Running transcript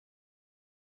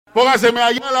Póngaseme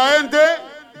allá la gente.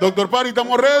 Doctor Party,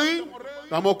 estamos ready.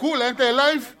 Estamos cool, la gente de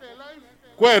live.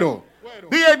 Cuero.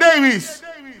 DJ Davis,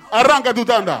 arranca tu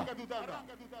tanda.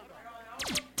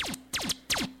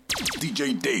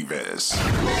 DJ Davis.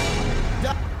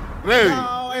 Ready.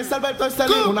 Es Alberto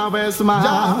Estelín una vez más.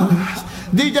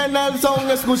 DJ Nelson,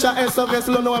 escucha eso que es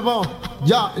lo nuevo.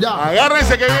 Ya.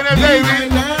 Agárrense que viene el Davis. DJ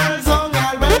Nelson,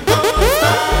 Alberto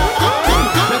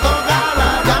me toca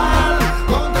la llave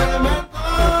con tremendo.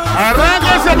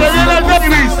 Arránquense que viene el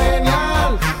Davis.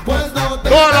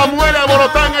 Todas las mujeres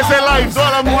alborotan ese live,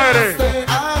 todas las mujeres.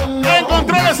 En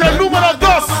controles el número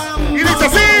 2. Y dice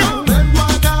así.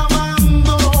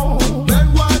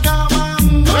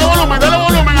 Dale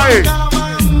volumen ahí.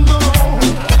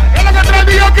 Es lo que trae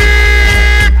DJ aquí.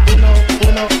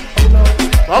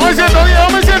 Vamos en 110,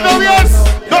 vamos en 110.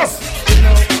 2.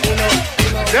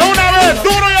 De una vez,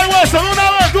 duro y al hueso, de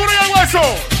una vez, duro y al hueso.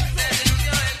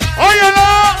 Óyelo,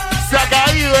 se ha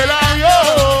caído el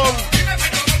avión.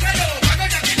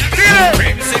 Tire.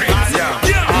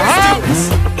 Ajá.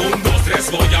 No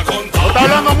está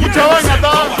hablando mucha vaina,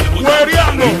 está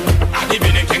huereando.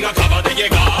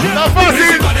 Está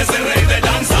fácil.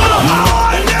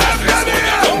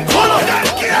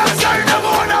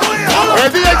 El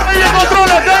DJ está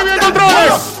bien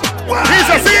controles,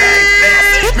 Dice así.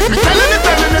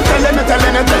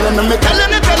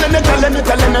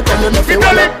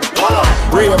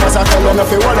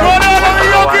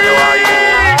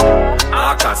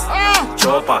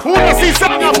 Pura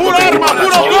cizaña, pura arma,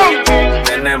 puro gun.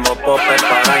 Tenemos popper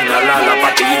para inhalar la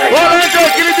patilla. Hola, gente de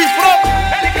Killing Frog.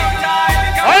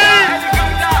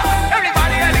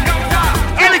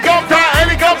 Helicóptero.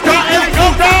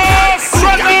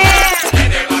 Suelta.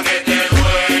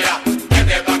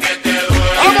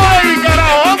 Vamos ahí,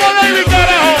 carajo.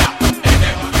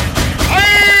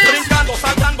 Ahí. Brincando,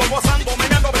 saltando, gozando,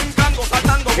 meneando, brincando,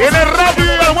 saltando. Viene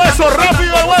rápido el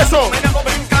hueso.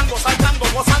 Brincando, saltando,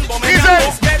 gozando, Dice, meneando.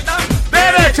 Izquierda,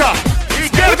 derecha.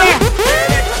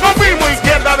 Lo mismo,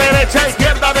 izquierda, derecha.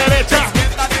 izquierda, derecha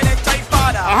y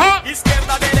para. Ajá.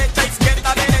 Izquierda, derecha.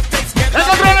 El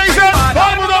control le dice, todo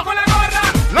el mundo.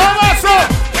 Lo vaso.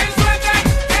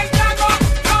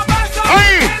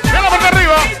 Ahí, viene la parte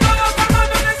arriba.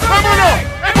 Vámonos.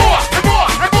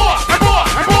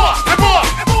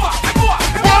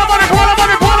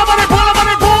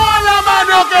 Empuja la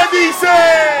mano que dice.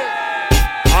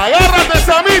 Agárrate,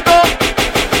 Samito.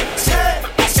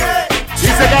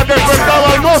 Dice que has despertado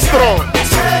al monstruo.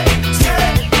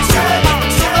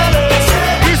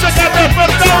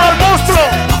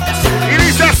 Y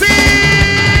dice así.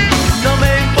 No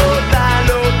me importa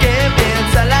lo que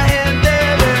piensa la gente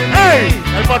de mí. ¡Ey!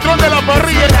 El patrón de la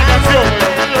parrilla en la canción.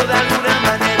 De alguna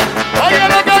manera. ¡Oye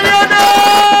lo que viene!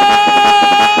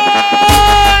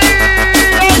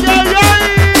 ¡Ay!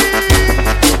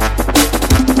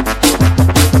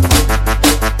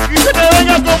 Dice que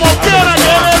venga como quiera, que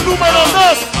es el número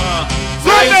 2.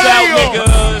 ¡Suéltale, amigo!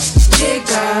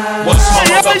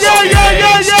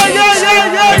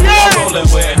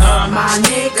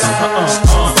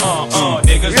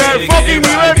 Y el fucking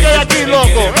nivel que hay aquí,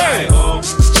 loco.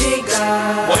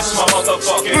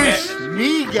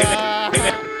 Nigga.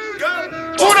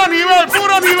 Puro nivel.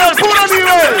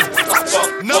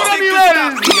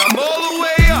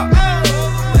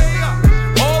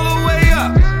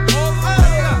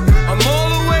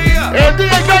 El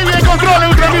DJ David en control,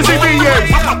 Ultra Music DJ.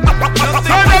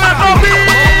 ¡Suéltale, papi!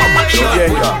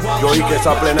 Yo oí que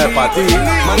esa plena es para ti.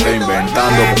 Estoy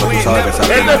inventando porque tú sabes que esa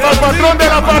plena Este es para el patrón de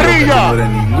la parrilla.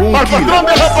 Para el patrón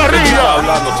de la parrilla.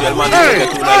 hablando si el man dice que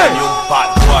tú no eres ni un pat.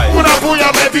 Una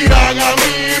puya me tiran a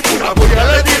mí. Una puya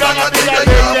le tiran a ti. Una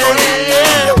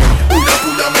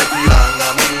puya me tiran a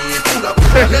mí. Una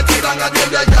puya le tiran a ti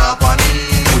de allá para mí.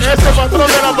 Ese patrón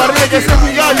de la parrilla que ese es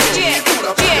mi gallo.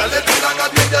 Una puya le tiran a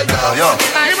ti de allá.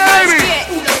 Hey, baby.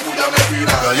 Una puya me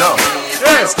tiran a allá.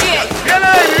 Viene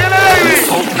David.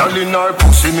 Darling, our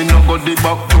pussy, me no go the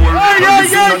back door.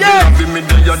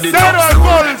 Cero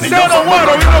alcohol, cero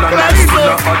guaro, vino clarito.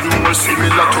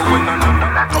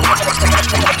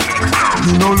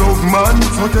 You no love man,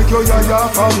 so take your yaya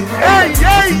for me. Ey,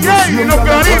 vino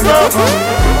clarito.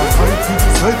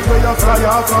 Dice que hoy va a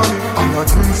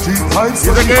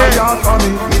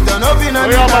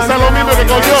pasar lo mismo que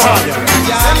con Johan.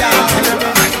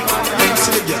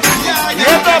 Y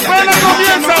esta pena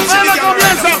comienza.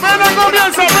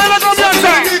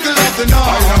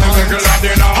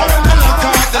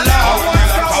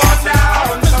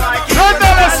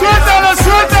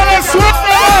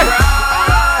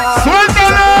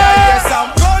 Suéltale.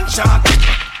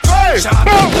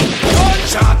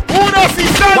 Pura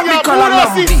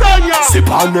cizaña. C'est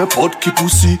pas un n'importe qui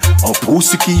poussi. Un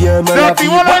poussi qui aime Se la vie.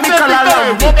 activó la gente.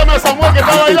 Enfócame a Samuel que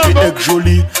está bailando. Est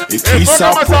joli. Écris ça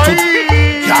pour Enfócame tout.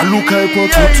 ahí. Y'a Luca et pour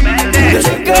tout.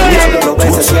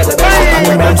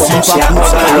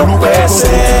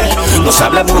 Nos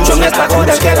habla mucho en esta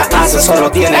joya que la hace,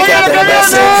 solo tiene que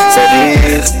atreverse.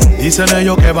 Dicen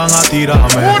ellos que van a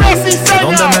tirarme. Una cizaña.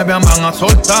 Donde me vean van a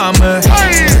soltarme.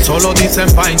 Ay. Solo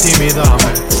dicen pa'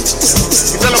 intimidarme.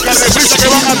 Dice los carnecitos que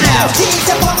van a tirar.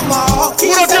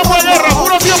 Puro tiempo de guerra,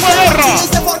 puro tiempo de guerra.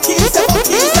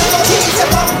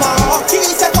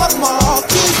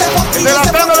 De la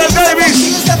tanda del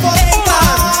Davis.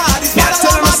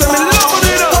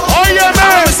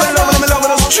 Óyeme.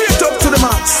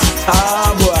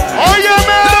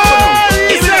 Óyeme.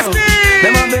 Dice así.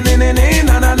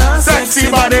 Sexy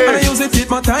body.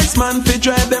 ¿Qué es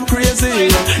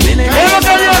lo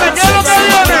que viene? ¿Qué es lo que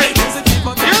viene?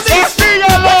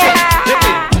 ¡Castígalo!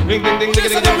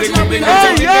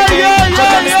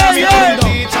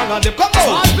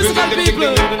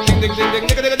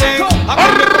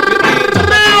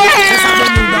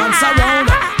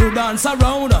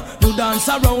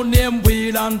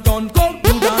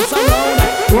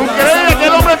 ¿Tú crees que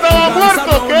el hombre estaba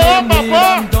muerto? ¿Qué va,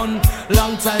 papá?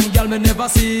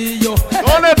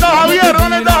 ¿Dónde está Javier?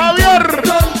 ¿Dónde está Javier?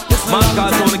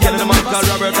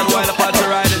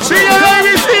 Sigue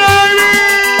David, sigue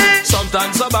David.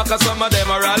 Sometimes so back, some of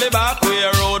them are rally back. We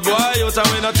a road boy, you tell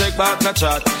we no take back no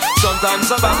chat. Sometimes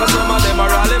so back, some of them are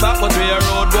rally back, but we a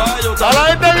road boy, you tell A la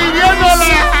gente viviéndola.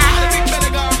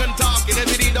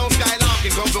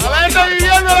 A la gente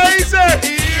viviéndola dice.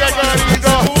 ¡Qué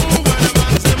carito!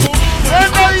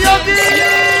 ¡Venga, Yoki!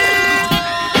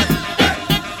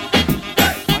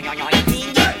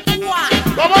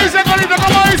 ¿Cómo dice, Colito?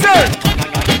 ¿Cómo dice?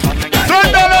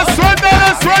 ¡Suéltalo, suéltalo,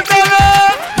 suéltalo!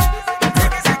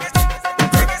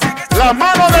 Las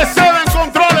manos de seda en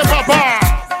controles, papá.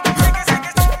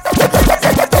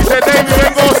 Dice David,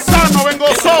 vengo sano, vengo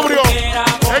sobrio.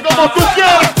 Es como tú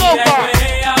quieras, compa.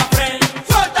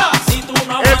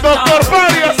 El doctor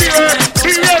Pari así ve,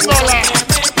 viviéndola.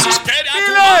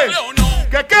 Dile,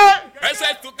 ¿qué qué? ese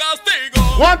es tu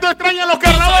castigo. ¿Cuánto extrañan los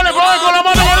carnavales? Con la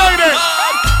mano en el aire.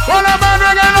 Con la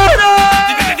mano en el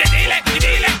aire.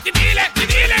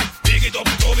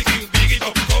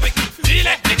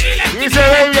 Dice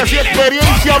David, así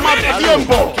experiencia mata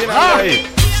tiempo. ¿Ah?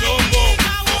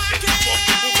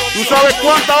 ¿Tú sabes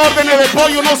cuántas órdenes de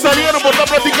pollo no salieron por estar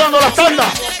practicando las tandas?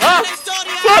 ¿Ah?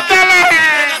 ¡Suéltale!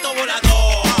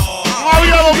 No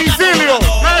había domicilio,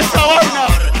 nada de esa vaina.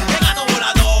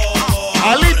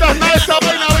 Alitas, nada de esa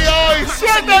vaina había hoy.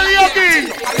 ¡Suéltale aquí!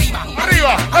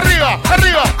 Arriba, arriba,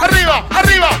 arriba, arriba,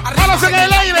 arriba. Manos en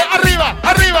el aire, arriba,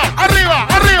 arriba, arriba,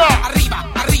 arriba.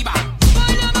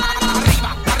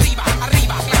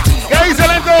 ¿Qué dice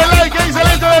el ente del live? ¿Qué dice el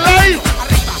ente del live?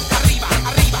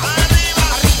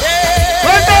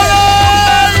 ¡Suéltalo!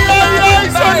 ¡Ay, ay,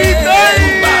 ay, sonita!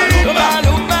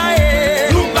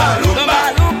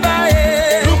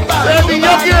 El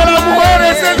DJ de las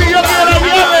mujeres, el DJ de las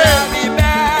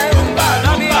mujeres.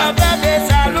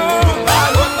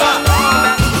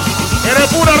 Eres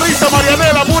pura risa,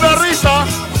 Marianela, pura risa.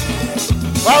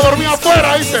 Va a dormir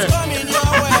afuera, dice.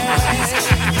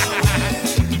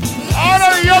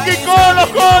 Ahora DJ, colo,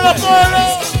 colo,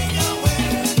 colo.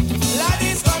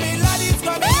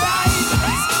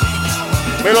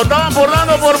 Me lo estaban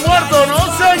burlando por muerto, ¿no,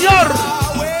 señor?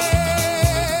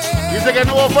 Dice que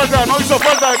no hubo falta, no hizo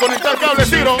falta de conectar cable,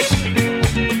 Ciro.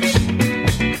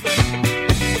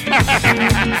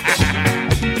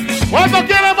 ¿Cuánto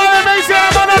quiere más de Macy?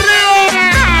 ¡La mano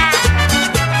arriba!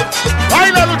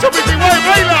 ¡Baila, Lucho Pitiguay,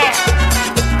 baila!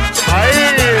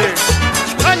 Ahí.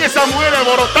 Daña esa mujer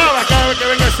alborotada cada vez que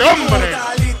venga ese hombre.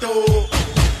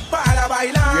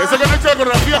 Y eso que no he hecho de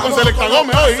coreografía con Selecta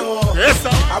Gómez hoy. Esa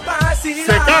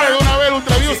se cae de una vez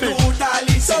Ultra Music.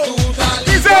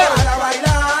 Dice.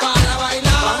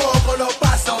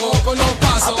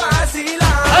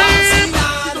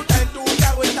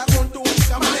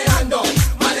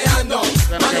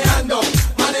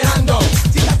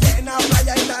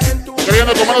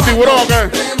 ¿Queriendo tomar los tiburón o qué?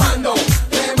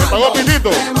 ¿Me pagó Pitito?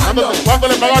 ¿Cuánto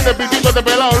le pagaste Pitito a este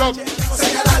pelado, loco?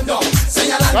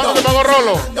 ¿Cuánto le pagó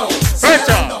Rolo?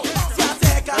 ¡Fecha!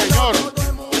 Señor.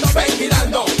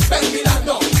 Ventilando.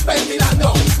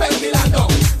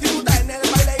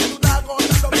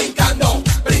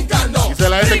 Dice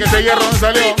la gente que ese hierro no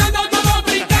salió.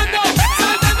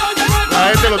 La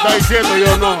gente lo está diciendo,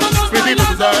 yo no. Pitito,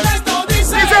 tú sabes.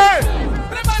 Dice.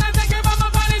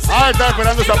 Ah, está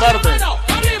esperando esa parte.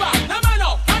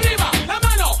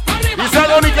 Dice a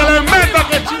Donny que le meta,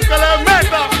 que le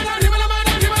meta.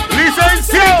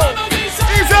 Licenciado.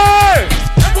 Dice.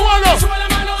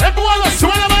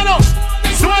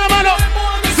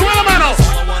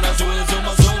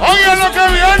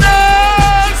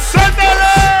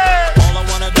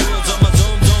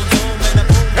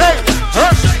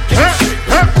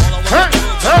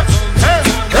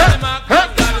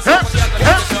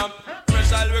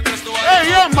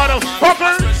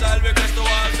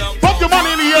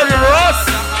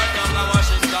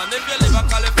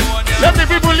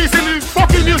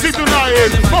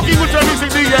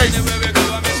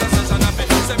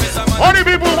 Only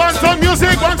people want some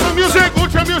music,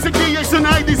 Put your music DJs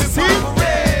tonight, this is it.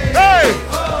 Hey!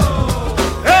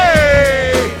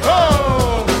 Hey!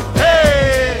 Oh!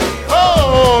 Hey!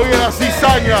 Oh! Y la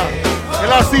cizaña.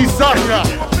 La cizaña.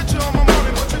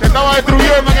 Te estaba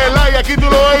destruyendo en el aire, aquí tú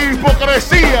lo ves,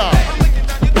 hipocresía.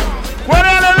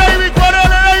 ¡Cuárale, David!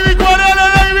 ¡Cuárale, David! ¡Cuárale,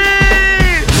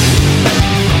 David!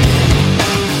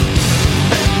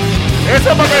 Eso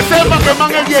es para que sepan que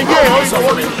man es yeye.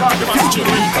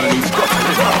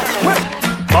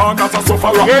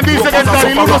 ¿Quién dice que el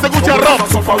Tarilú no se escucha rock?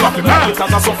 Sigue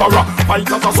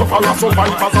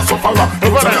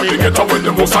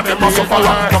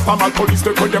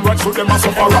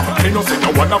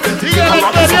la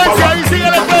experiencia ahí, sigue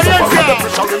la experiencia.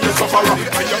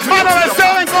 Mano de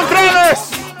Seven Controles.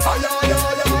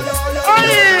 ¡Ay!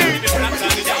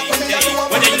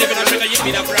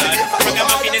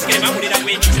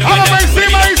 ¡Vamos por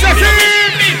encima, dice así!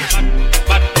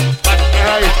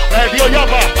 Tío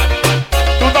Yapa,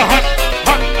 tú estás hot,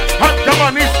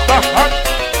 japanista, hot.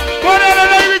 ¡Cuárale,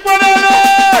 David, cuárale!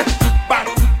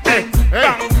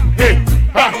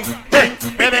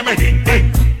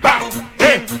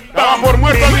 Estaba por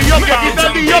muerto el DJ, aquí está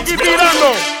el DJ tirando.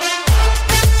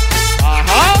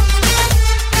 Ajá.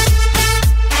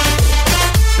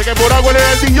 Sé que por agua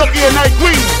era el DJ de Night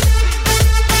Queen.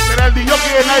 Era el DJ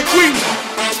de Night Queen.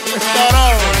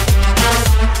 Estarado.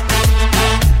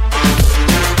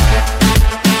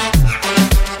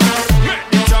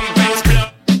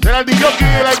 Era el DJ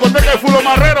de la discoteca de Fulo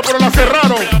Marrero, pero la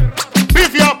cerraron.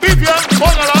 Pifia, pifia,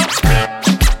 póngala.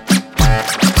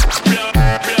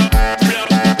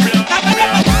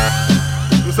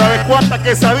 ¿Tú sabes cuánta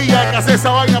quesadilla hay que hacer esa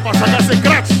vaina para sacarse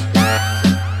scratch?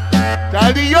 Está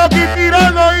el DJ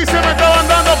tirando y se me estaban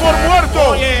dando por muerto.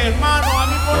 Oye, hermano, a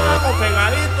mí ponme algo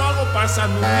pegadito, algo para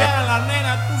sandulear a la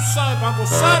nena, tú sabes, para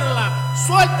gozarla.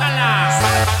 ¡Suéltala!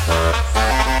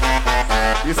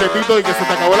 Y ese Tito y que se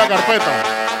te acabó la carpeta.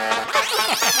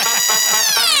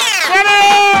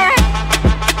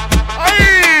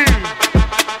 ¡Ay!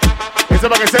 Eso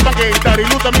para que sepan que en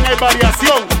Tarilú también hay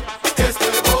variación.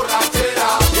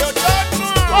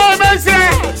 ¡Oh, me dice!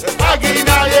 Aquí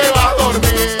nadie va a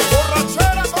dormir.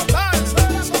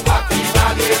 Aquí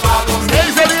nadie va a dormir. ¿Qué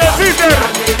dice el Peter?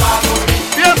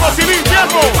 Tiempo, civil,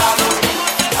 tiempo.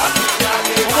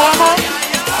 ¿Cómo vamos?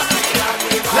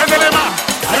 Métele más,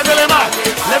 métele más,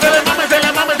 métele más,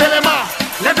 métele más, métele más,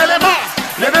 métele más,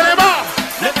 métele más.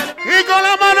 Y con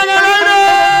la mano en el aire.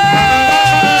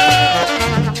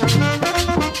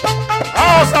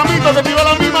 Vamos, amigos, que tiró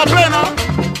la misma plena.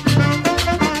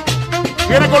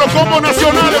 Viene con los combos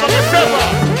nacionales para que sepa.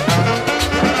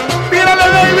 ¡Tírale,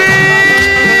 David!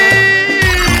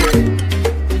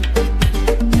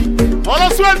 ¡No lo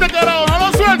suelte, carajo! ¡No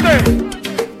lo suelte!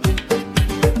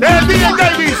 ¡El DJ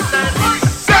Davis!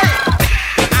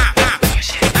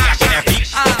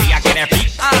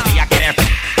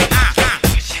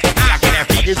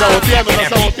 Aquí saboteando, está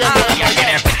saboteando.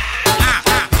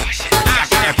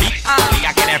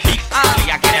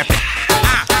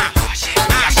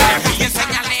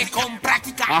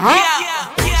 Ajá.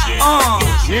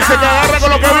 Dice que agarra con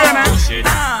lo que viene.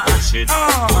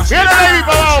 Viene David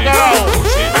para abajo, carajo.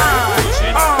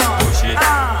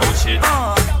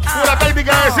 Pura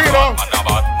técnica de Ciro.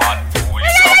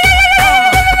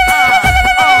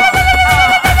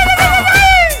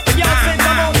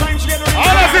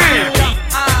 Ahora sí.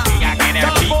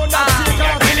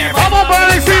 Vamos por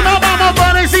encima, vamos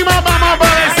por encima, vamos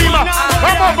por encima.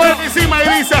 Vamos por encima y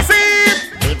dice así.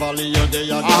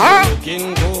 Ajá.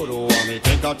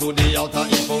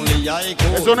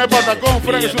 Eso no es patacón,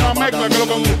 Fred, es una mezcla que lo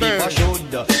con ustedes.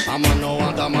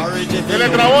 Se le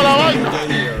trabó la vaina.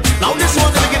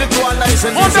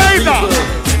 ¡Monteadita!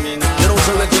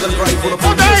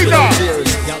 ¡Monteadita!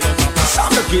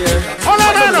 ¡Oh, la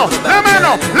mano! ¡La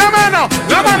mano! ¡La mano!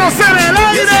 ¡La mano se ve el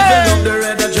aire!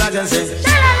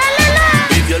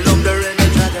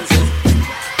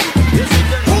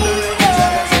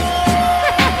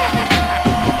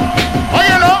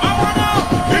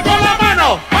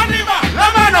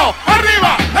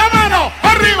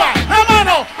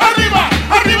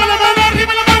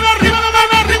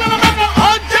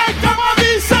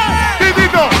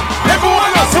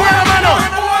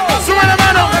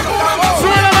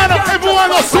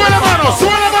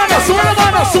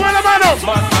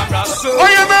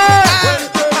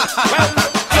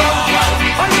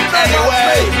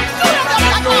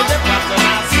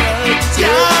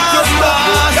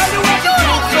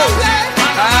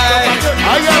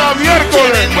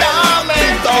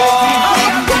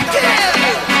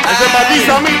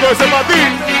 Amigo, ese patín.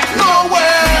 No way.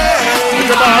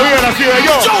 Ese para bien. inclusive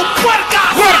yo. ¡Puerca!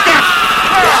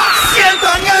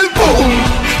 Sientan el boom.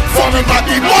 Son el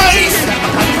Batty Boys.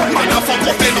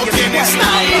 Manafoco que no tiene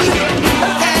style.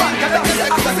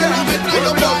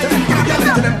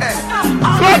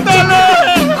 ¡Suéltale!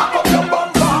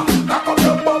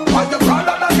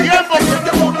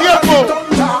 ¡Tiempo!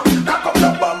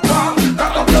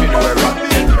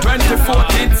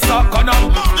 2014 suck on up.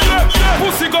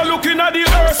 Pussy go looking at the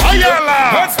earth.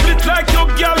 Ayala! Head split like your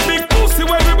girl, big pussy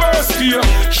when we burst here.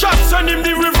 Shots on him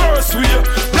the reverse way.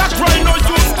 Black Rhino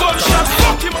use gunshots,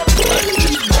 fuck him up.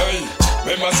 Hey,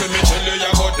 remember say me tell you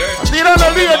you go dead. ¡Tirando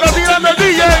el DJ! ¡Está tirando el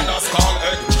DJ!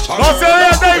 ¡No se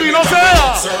vea, David! ¡No se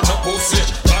vea!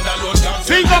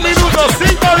 5 minutos,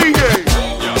 5 DJ.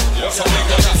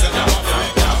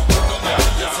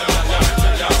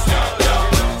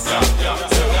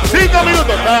 5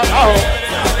 minutos. Está abajo.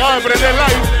 Acaba de prender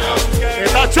live.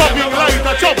 Está chopping live,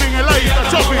 está chopping el live, está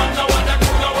chopping.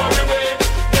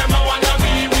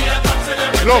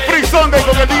 Los free Sunday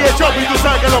con el DJ Chopping, tú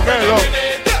sabes que es lo que es.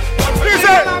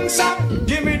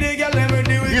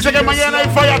 Dice que mañana hay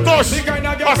Fallatosh,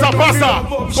 pasa,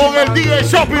 con el DJ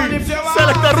Shopping,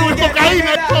 Celeste Rubin,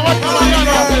 cocaína, esto va a estar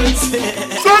mañana.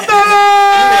 ¡Suéltale!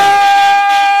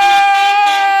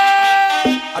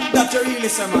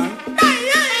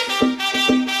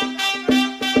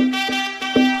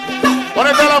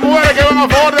 Ponete a las mujeres que van a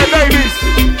favor de Davis.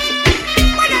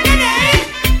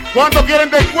 ¿Cuántos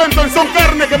quieren descuento en Son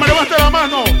Carne? Que me levante la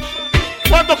mano.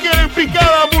 ¿Cuántos quieren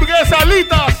picada, hamburguesa,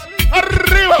 alitas?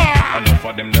 ¡Arriba!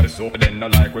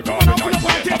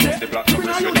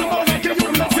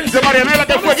 Dice Marianela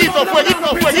que fueguito.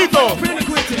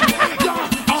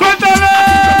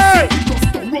 ¡Suéltale!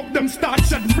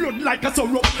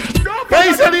 ¿Qué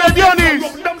dice Lil Dionis?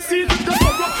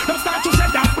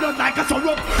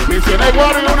 Mencioné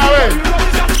Warrior una vez.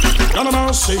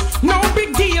 No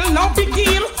big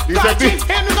deal. Dice aquí.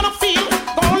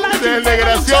 El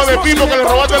desgraciado de Pipo que le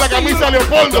robaste la camisa a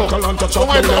Leopoldo.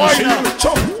 ¿Cómo es esta vaina?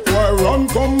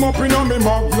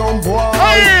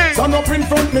 ¡Ay!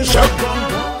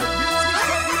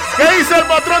 ¿Qué dice el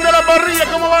patrón de la parrilla?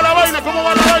 ¿Cómo va la vaina,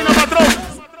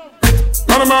 patrón?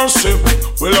 Not a mercy.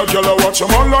 Will a girl watch a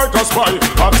man like a spy?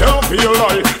 I tell for you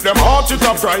lie. Them heart it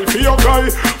a fry for your guy.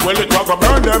 Well it will go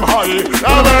burn them high.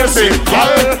 No mercy.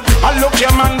 I look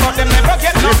your man but them never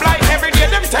get no fly. Every day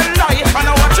them tell lie. And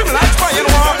I watch him like fire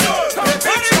war.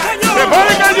 Se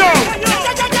pone cañón.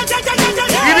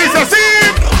 Y dice así.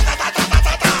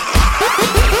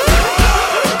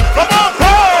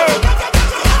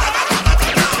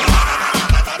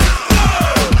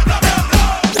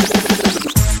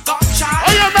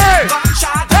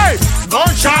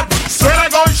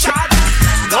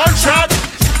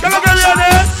 ¿Qué es lo que viene?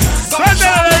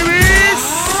 ¡Suéltale, Davis!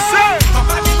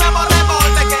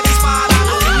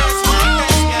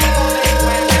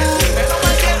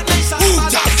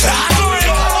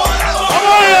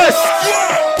 ¡Vamos!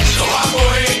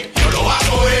 Lo va a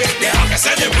coger. Deja que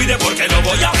se descuide porque lo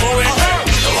voy a coger.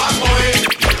 Lo va a coger.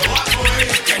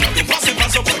 Que no te pase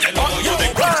paso porque lo voy a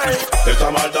dejar.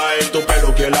 Esta maldad en tu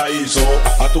pelo que la hizo.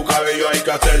 A tu cabello hay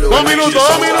que hacerlo. 2 minutos.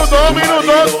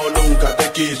 Nunca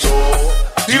te quiso.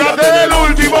 Tírate del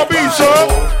último piso.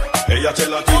 Ella se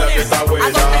la tira que está buena.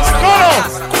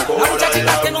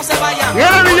 Que no se vayan.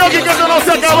 Viene mi jockey que esto no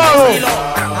se ha acabado.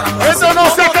 Esto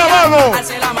no se ha acabado.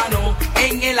 Alce la mano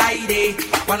en el aire.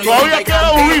 Todavía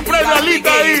queda un rifle de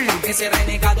alita ahí.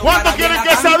 ¿Cuántos quieren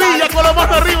quesadilla con la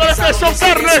mano arriba de este Son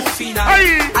Carnes?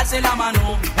 ¡Ahí! Alce la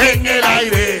mano en el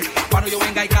aire. Cuando yo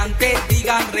venga y cante,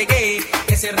 digan reggae.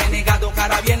 Ese renegado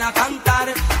cara viene a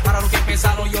cantar. Para los que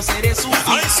empezaron yo seré su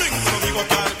Ay, sí, lo digo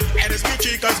tal. Eres mi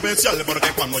chica especial porque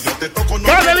cuando yo te toco no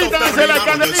Candelita, quiero la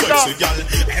candelita.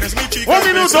 Eres mi chica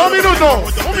Un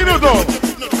minuto.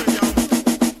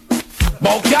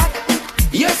 Bowcat,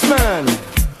 yes man.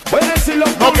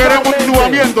 No queremos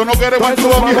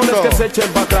entubamiento. Que se echen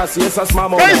para atrás y esas ¿Qué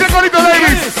mamonas. dice Corito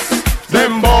Davis?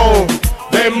 Dembow.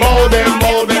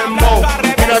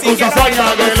 Mira tu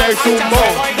cizaña que le zumbó.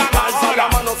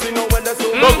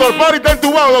 Doctor Party está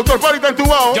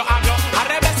entubado.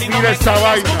 Mira esa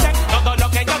vaina. Todo lo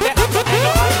que yo te hablo, te lo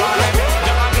hablo al revés.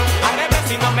 Yo hablo al revés.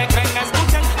 Si no me creen,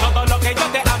 escuchen. Todo lo que yo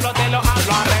te hablo, te lo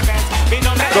hablo al revés. Mi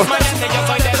nombre es Valente, yo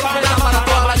soy de Pabla. Para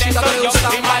todas las chicas que le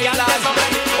gustan bailar.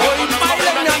 Hoy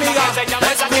bailen, mi amiga.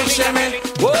 Escúcheme.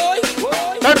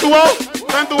 ¿Está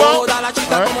entubado? Todas las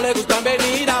chicas como le gustan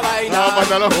venir a bailar. No,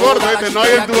 pantalón corto, no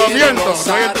hay entubamiento.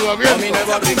 Mi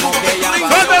nuevo ritmo que ella baila.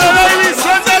 ¡Suéltale, David!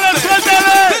 ¡Suéltale!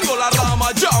 Tengo la rama,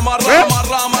 llama,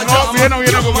 No,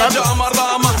 viene con gato. Tengo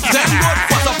el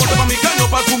pasaporte para mi caño,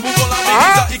 para el pum pum con la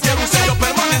bebida. Y quiero un sello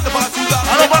permanente para ciudad.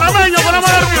 A los panameños,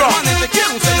 arriba.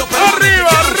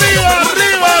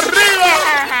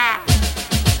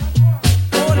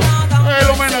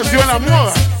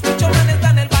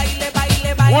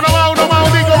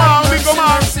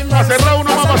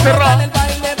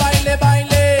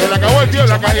 acabó el tío,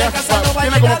 la calidad.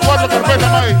 Tiene como 4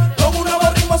 carpetas más ahí. Con un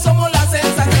nuevo ritmo somos la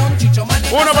sensación. Chicho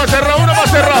maneja. Uno para cerrar, uno para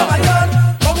cerrar.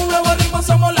 Con un nuevo ritmo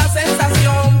somos la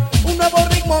sensación. Un nuevo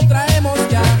ritmo traemos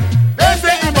ya.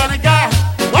 Desde Ibanica.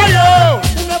 ¡Vaya!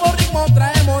 Un nuevo ritmo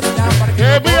traemos ya.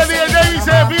 Que pide el DJ Davis,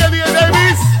 pide el DJ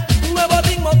Davis. Un nuevo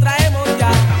ritmo traemos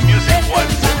ya.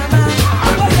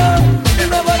 Un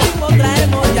nuevo ritmo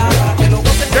traemos ya. Para que lo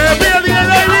gocen. Que pide el DJ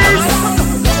Davis.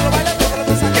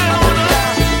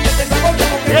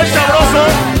 ¡Qué sabroso!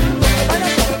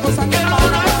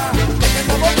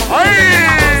 ¡Ay!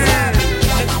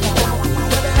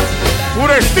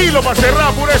 Puro estilo para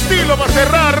cerrar, puro estilo para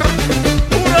cerrar.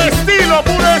 Puro estilo,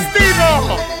 puro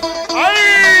estilo.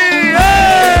 ¡Ahí!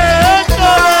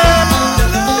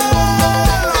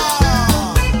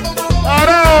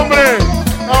 ¡Ahora, hombre!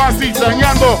 Estaba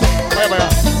cizañando.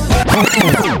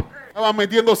 Estaban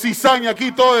metiendo cizaña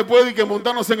aquí todo después de que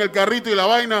montarnos en el carrito y la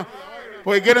vaina.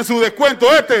 Porque quieren su descuento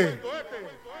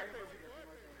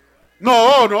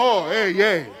No,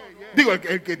 ey. Digo,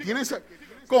 el que tiene esa...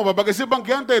 ¿Cómo? Para que sepan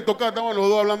que antes de tocar estaban los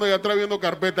dos hablando allá atrás viendo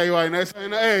carpeta y vaina.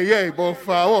 Ey, por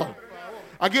favor.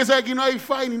 Aquí sabe que no hay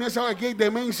fight ni nada, sabe que hay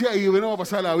demencia y venimos a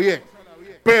pasarla bien.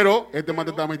 Pero este mate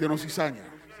está metiendo cizaña.